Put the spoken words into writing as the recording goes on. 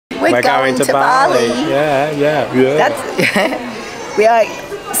We're going to Bali. Yeah. That's we are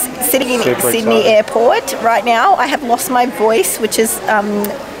sitting in Super Sydney excited. Airport right now. I have lost my voice, which is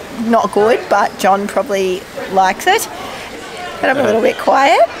not good, but John probably likes it. But I'm a little bit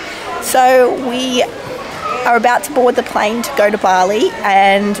quiet. So we are about to board the plane to go to Bali,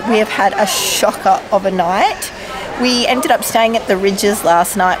 and we have had a shocker of a night. We ended up staying at the Ridges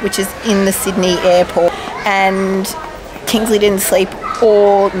last night, which is in the Sydney airport, and Kingsley didn't sleep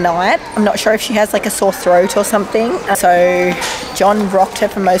all night. I'm not sure if she has like a sore throat or something. So John rocked her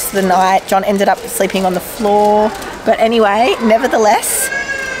for most of the night. John ended up sleeping on the floor. But anyway, nevertheless,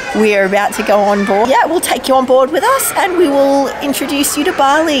 we are about to go on board. Yeah, we'll take you on board with us and we will introduce you to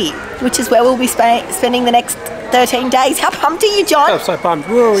Bali, which is where we'll be spending the next 13 days. How pumped are you, John? I'm so pumped.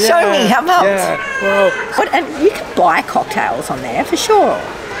 Whoa, yeah. Show me, how pumped? Yeah, whoa. And you can buy cocktails on there for sure.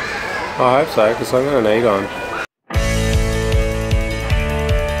 I hope so, because I'm going to need one.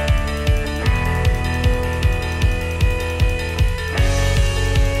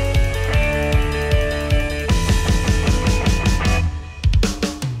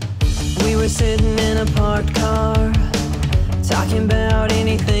 Sitting in a parked car, talking about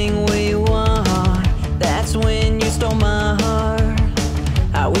anything we want. That's when you stole my heart.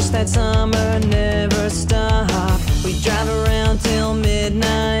 I wish that summer never stopped. We drive around till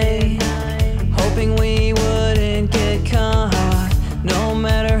midnight, hoping we wouldn't get caught, no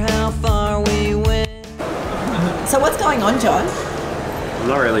matter how far we went. So what's going on, John? I'm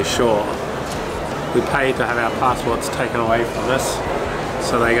not really sure. We paid to have our passports taken away from us,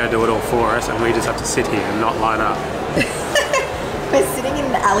 so they go do it all for us, and we just have to sit here and not line up. We're sitting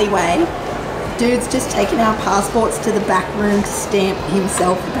in the alleyway. Dude's just taken our passports to the back room to stamp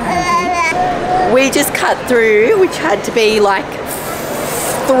himself, apparently. We just cut through, which had to be like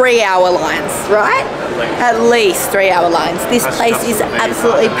 3-hour lines, right? At least 3-hour lines. This place is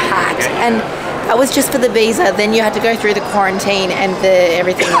absolutely packed, and that was just for the visa. Then you had to go through the quarantine and the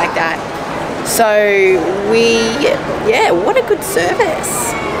everything like that. So yeah, what a good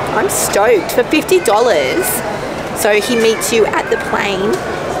service. I'm stoked for $50. So he meets you at the plane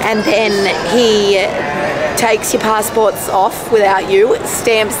and then he takes your passports off without you,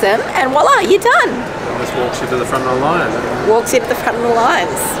 stamps them, and voila, you're done. And just walks you to the front of the line. Walks you to the front of the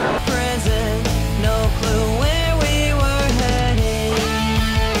lines.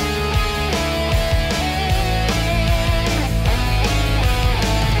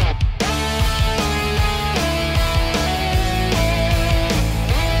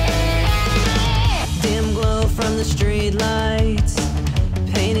 Street lights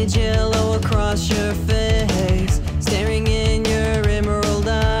painted yellow across your face, staring in your emerald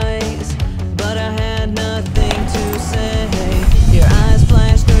eyes, but I had nothing to say. Your eyes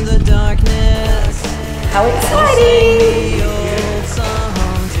flashed through the darkness. How exciting! The old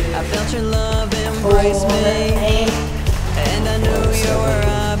songs. I felt your love embrace me, and I knew you were where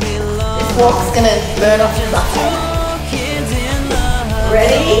I belong. This walk's gonna burn off your butt.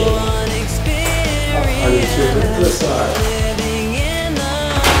 Ready?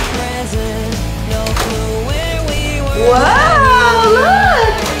 Wow,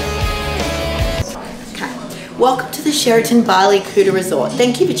 look! Okay. Welcome to the Sheraton Bali Kuta Resort.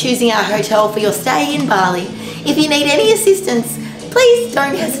 Thank you for choosing our hotel for your stay in Bali. If you need any assistance, please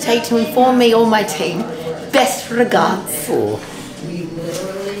don't hesitate to inform me or my team. Best regards. Oh.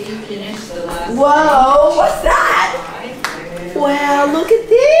 Whoa, what's that? Wow, look at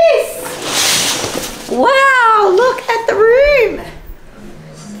this! Wow, look at the room!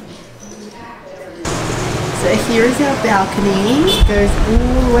 So here is our balcony. It goes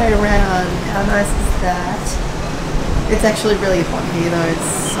all the way around. How nice is that? It's actually really hot here though.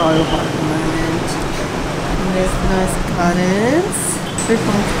 It's so hot at the moment. And there's the nice gardens. Super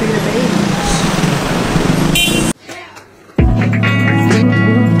comfy beach.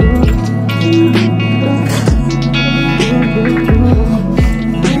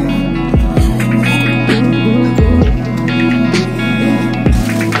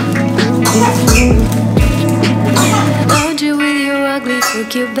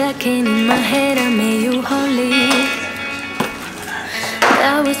 Took you back in my head, I made you holy.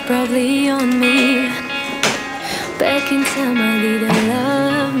 That was probably on me. Back in time, I didn't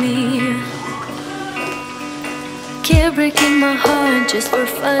love me. Kept breaking my heart just for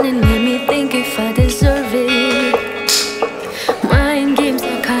fun and made me think if I deserve it. Mind games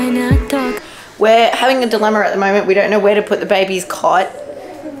are kinda talk. We're having a dilemma at the moment. We don't know where to put the baby's cot.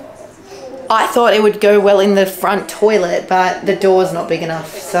 I thought it would go well in the front toilet, but the door's not big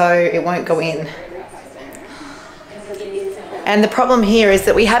enough, so it won't go in. And the problem here is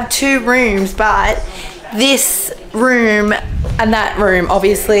that we have 2 rooms, but this room and that room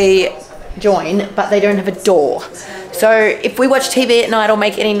obviously join, but they don't have a door. So if we watch TV at night or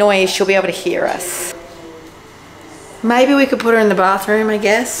make any noise, she'll be able to hear us. Maybe we could put her in the bathroom, I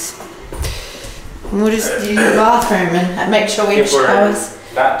guess. And we'll just use the bathroom and make sure we have showers.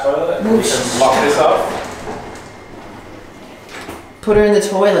 That toilet, we can lock this off. Put her in the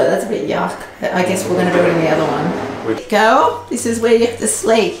toilet, that's a bit yuck. I guess we're gonna do it in the other one. Go, this is where you have to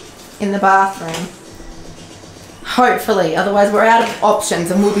sleep, in the bathroom. Hopefully, otherwise we're out of options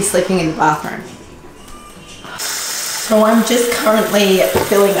and we'll be sleeping in the bathroom. So I'm just currently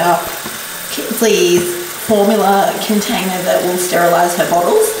filling up Kingsley's formula container that will sterilise her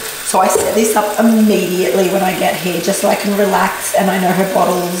bottles. So I set this up immediately when I get here just so I can relax and I know her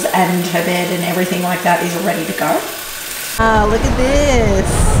bottles and her bed and everything like that is ready to go. Ah, look at this.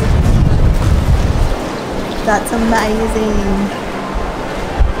 That's amazing.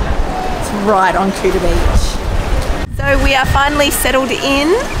 It's right on Kuta Beach. So we are finally settled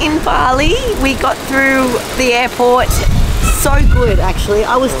in Bali. We got through the airport so good, actually.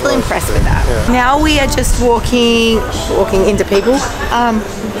 I was still impressed with that. Yeah. Now we are just walking into people.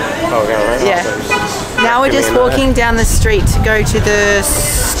 Yeah. Now we're just walking down the street to go to the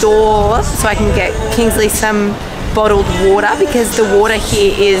store so I can get Kingsley some bottled water because the water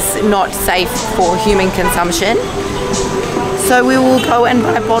here is not safe for human consumption. So we will go and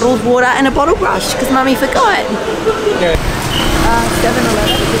buy bottled water and a bottle brush because Mummy forgot. Yeah.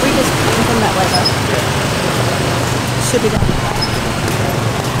 7-Eleven. Did we just come from that way though? Should be done.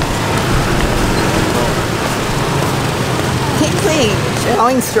 Kingsley, she's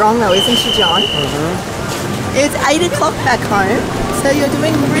going strong though, isn't she, John? It's 8 o'clock back home, so you're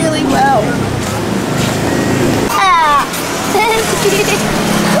doing really well.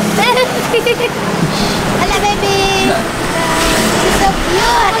 Hello, baby. You're so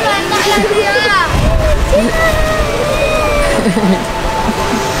cute.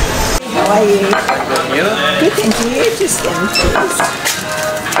 How are you? Good, thank you. Just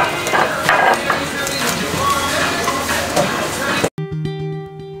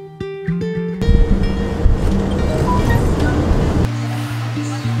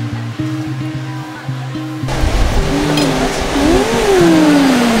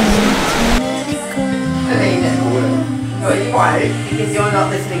because you're not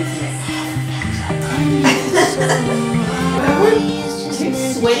listening to me. Too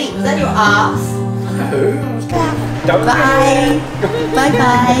sweaty. Was that your ass? No. Bye. Bye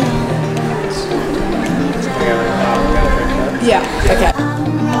bye. Yeah. Okay.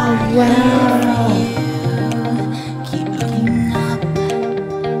 Oh wow.